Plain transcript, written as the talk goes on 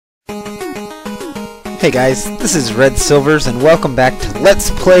Hey guys, this is Red Silvers and welcome back to Let's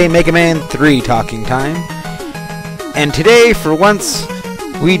Play Mega Man 3 Talking Time. And today, for once,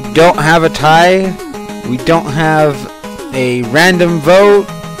 we don't have a tie, we don't have a random vote,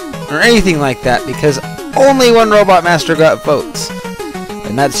 or anything like that, because only one Robot Master got votes,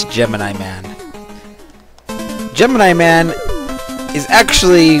 and that's Gemini Man. Gemini Man is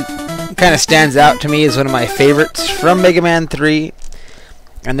actually kind of stands out to me as one of my favorites from Mega Man 3.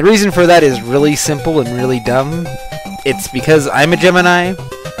 And the reason for that is really simple and really dumb. It's because I'm a Gemini.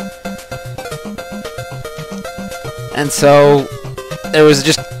 And so there was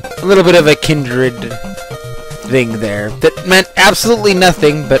just a little bit of a kindred thing there that meant absolutely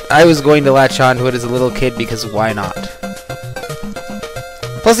nothing, but I was going to latch onto it as a little kid because why not?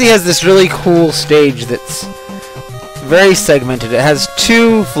 Plus he has this really cool stage that's very segmented. It has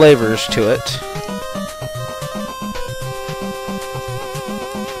two flavors to it.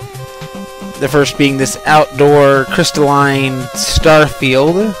 The first being this outdoor crystalline star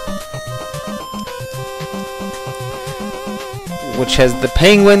field, which has the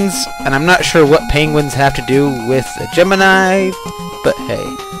penguins, and I'm not sure what penguins have to do with a Gemini, but hey.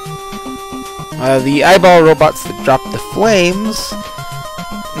 The eyeball robots that drop the flames,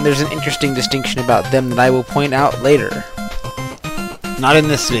 and there's an interesting distinction about them that I will point out later. Not in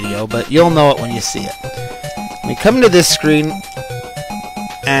this video, but you'll know it when you see it. We come to this screen,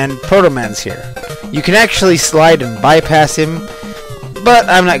 and Proto Man's here. You can actually slide and bypass him, but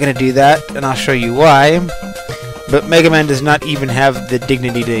I'm not going to do that, and I'll show you why. But Mega Man does not even have the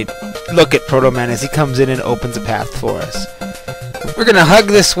dignity to look at Proto Man as he comes in and opens a path for us. We're going to hug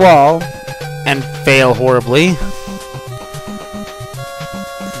this wall, and fail horribly.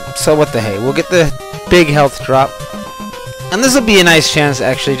 So what the hey, we'll get the big health drop. And this will be a nice chance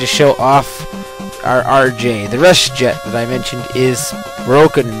actually to show off our RJ. The Rush Jet that I mentioned is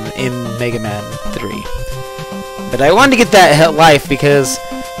broken in Mega Man 3. But I wanted to get that life because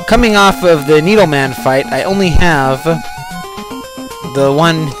coming off of the Needle Man fight, I only have the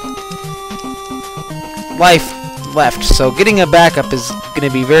one life left. So getting a backup is going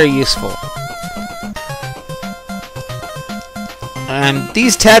to be very useful. And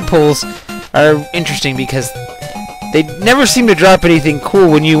these tadpoles are interesting because they never seem to drop anything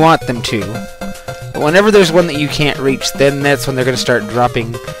cool when you want them to. But whenever there's one that you can't reach, then that's when they're going to start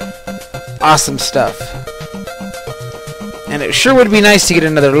dropping awesome stuff. And it sure would be nice to get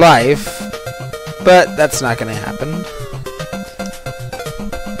another life, but that's not going to happen.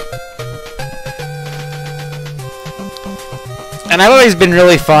 And I've always been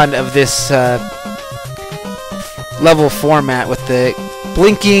really fond of this level format with the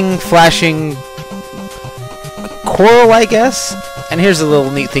blinking, flashing coral, I guess. And here's a little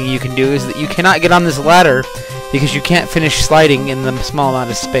neat thing you can do, is that you cannot get on this ladder because you can't finish sliding in the small amount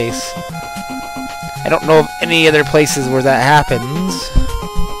of space. I don't know of any other places where that happens,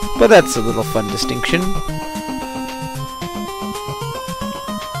 but that's a little fun distinction.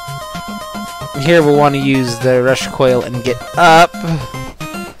 Here we'll want to use the rush coil and get up.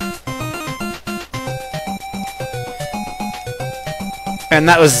 And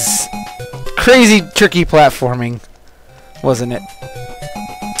that was crazy tricky platforming, wasn't it?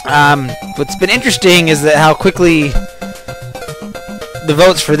 What's been interesting is that how quickly the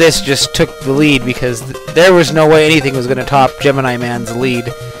votes for this just took the lead, because there was no way anything was going to top Gemini Man's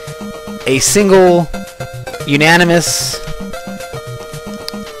lead. A single, unanimous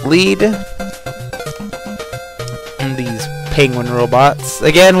lead. And these penguin robots.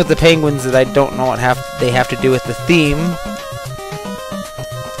 Again, with the penguins that I don't know what they have to do with the theme.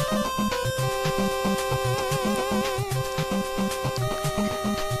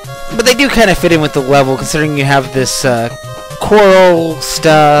 But they do kind of fit in with the level, considering you have this coral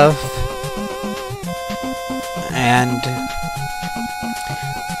stuff, and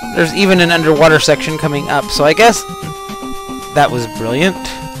there's even an underwater section coming up, so I guess that was brilliant.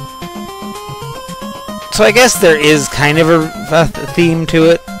 So I guess there is kind of a theme to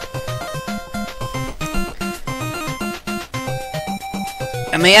it.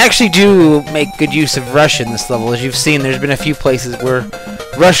 And they actually do make good use of Rush in this level. As you've seen, there's been a few places where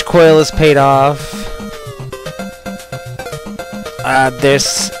Rush Coil is paid off.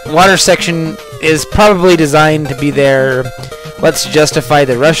 This water section is probably designed to be there. Let's justify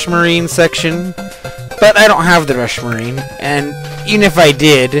the Rush Marine section. But I don't have the Rush Marine, and even if I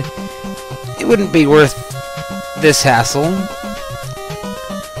did, it wouldn't be worth this hassle.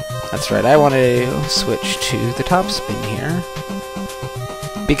 That's right, I want to switch to the top spin here,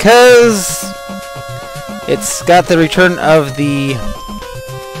 because it's got the return of the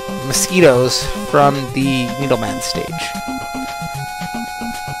mosquitoes from the Needleman stage.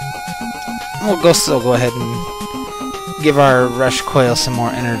 We'll still go ahead and give our rush coil some more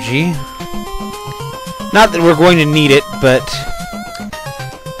energy. Not that we're going to need it, but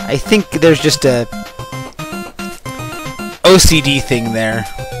I think there's just a OCD thing there.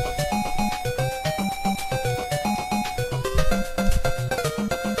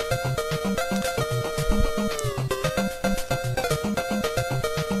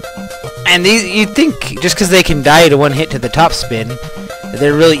 And you'd think just because they can die to one hit to the top spin, that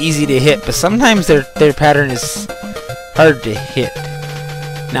they're really easy to hit, but sometimes their pattern is hard to hit.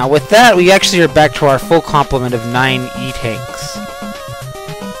 Now with that, we actually are back to our full complement of 9 E-tanks.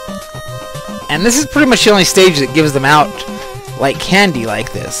 And this is pretty much the only stage that gives them out like candy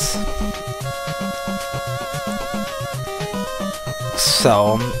like this.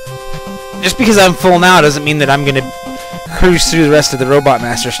 So, just because I'm full now doesn't mean that I'm going to cruise through the rest of the Robot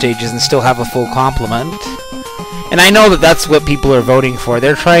Master stages and still have a full complement. And I know that that's what people are voting for.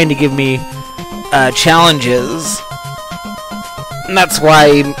 They're trying to give me challenges. And that's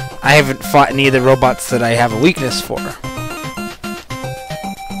why I haven't fought any of the robots that I have a weakness for.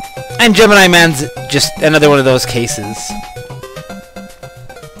 And Gemini Man's just another one of those cases.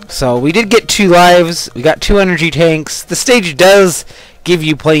 So we did get 2 lives, we got 2 energy tanks. The stage does give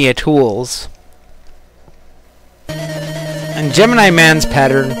you plenty of tools. And Gemini Man's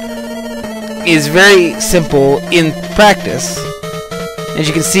pattern is very simple in practice. As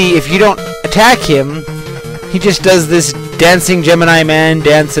you can see, if you don't attack him, he just does this dancing Gemini Man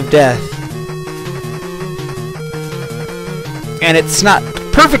dance of death. And it's not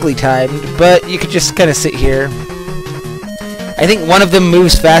perfectly timed, but you could just kind of sit here. I think one of them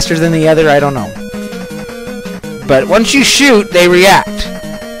moves faster than the other, I don't know. But once you shoot, they react.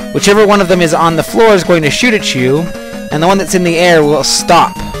 Whichever one of them is on the floor is going to shoot at you, and the one that's in the air will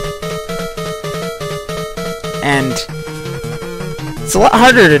stop. And it's a lot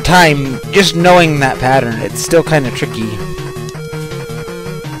harder to time just knowing that pattern. It's still kind of tricky.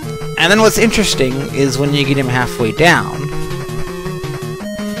 And then what's interesting is when you get him halfway down,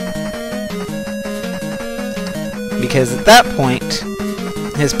 because at that point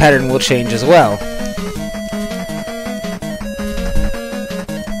his pattern will change as well.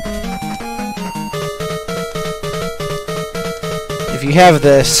 If you have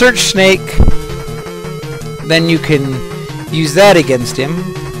the search snake, then you can use that against him.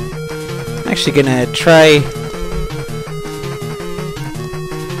 I'm actually gonna try...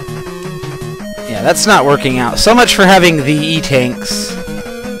 Yeah, that's not working out. So much for having the E-tanks.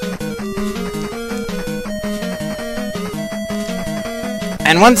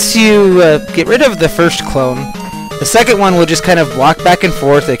 And once you get rid of the first clone, the second one will just kind of walk back and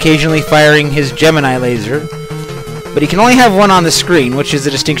forth, occasionally firing his Gemini laser. But he can only have one on the screen, which is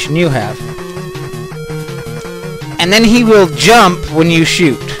a distinction you have. And then he will jump when you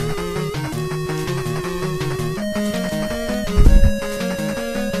shoot.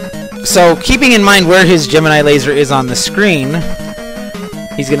 So, keeping in mind where his Gemini laser is on the screen,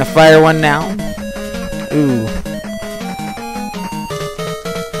 he's gonna fire one now. Ooh.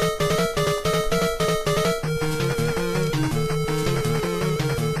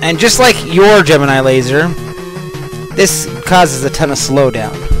 And just like your Gemini laser, this causes a ton of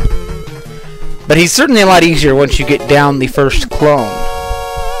slowdown. But he's certainly a lot easier once you get down the first clone.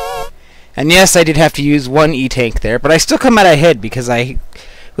 And yes, I did have to use 1 E-tank there, but I still come out ahead because I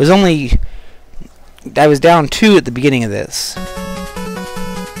was down 2 at the beginning of this.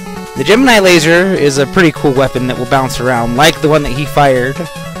 The Gemini laser is a pretty cool weapon that will bounce around, like the one that he fired.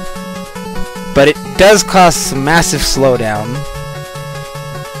 But it does cause some massive slowdown.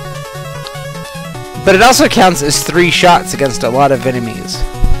 But it also counts as 3 shots against a lot of enemies.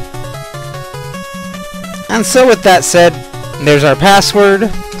 And so with that said, there's our password.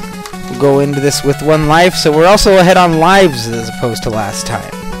 We'll go into this with 1 life, so we're also ahead on lives as opposed to last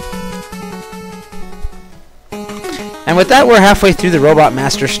time. And with that, we're halfway through the Robot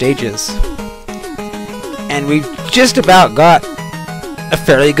Master stages. And we've just about got a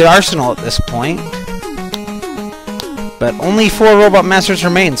fairly good arsenal at this point. But only 4 Robot Masters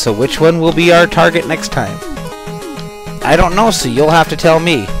remain, so which one will be our target next time? I don't know, so you'll have to tell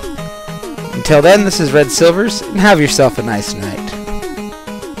me. Until then, this is Red Silvers, and have yourself a nice night.